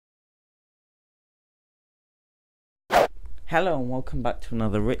Hello and welcome back to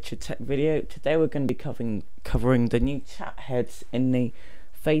another Richard Tech video. Today we're going to be covering the new chat heads in the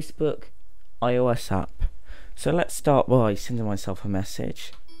Facebook iOS app. So let's start by sending myself a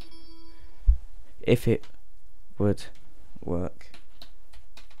message, if it would work.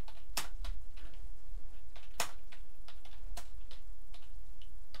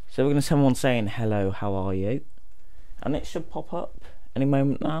 So we're going to send one saying hello, how are you? And it should pop up any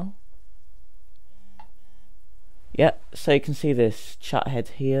moment now. Yeah, so you can see this chat head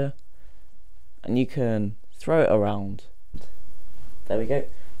here, and you can throw it around. There we go.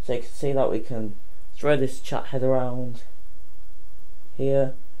 So you can see that we can throw this chat head around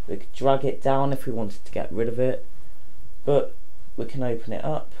here. We could drag it down if we wanted to get rid of it, but we can open it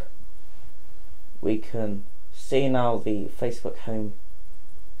up. We can see now the Facebook home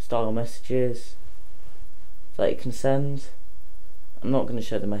style messages that you can send. I'm not going to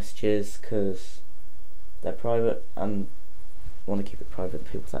show the messages because they're private and I want to keep it private,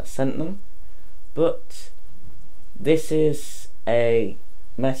 the people that sent them. But this is a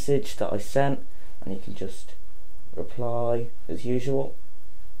message that I sent, and you can just reply as usual,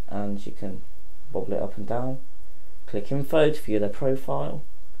 and you can bobble it up and down. Click info to view their profile,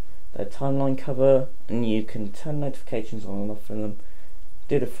 their timeline cover, and you can turn notifications on and off for them,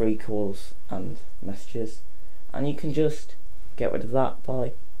 do the free calls and messages, and you can just get rid of that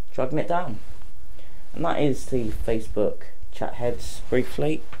by dragging it down. And that is the Facebook chat heads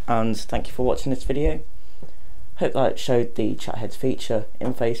briefly, and thank you for watching this video. Hope that it showed the chat heads feature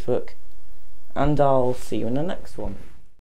in Facebook, and I'll see you in the next one.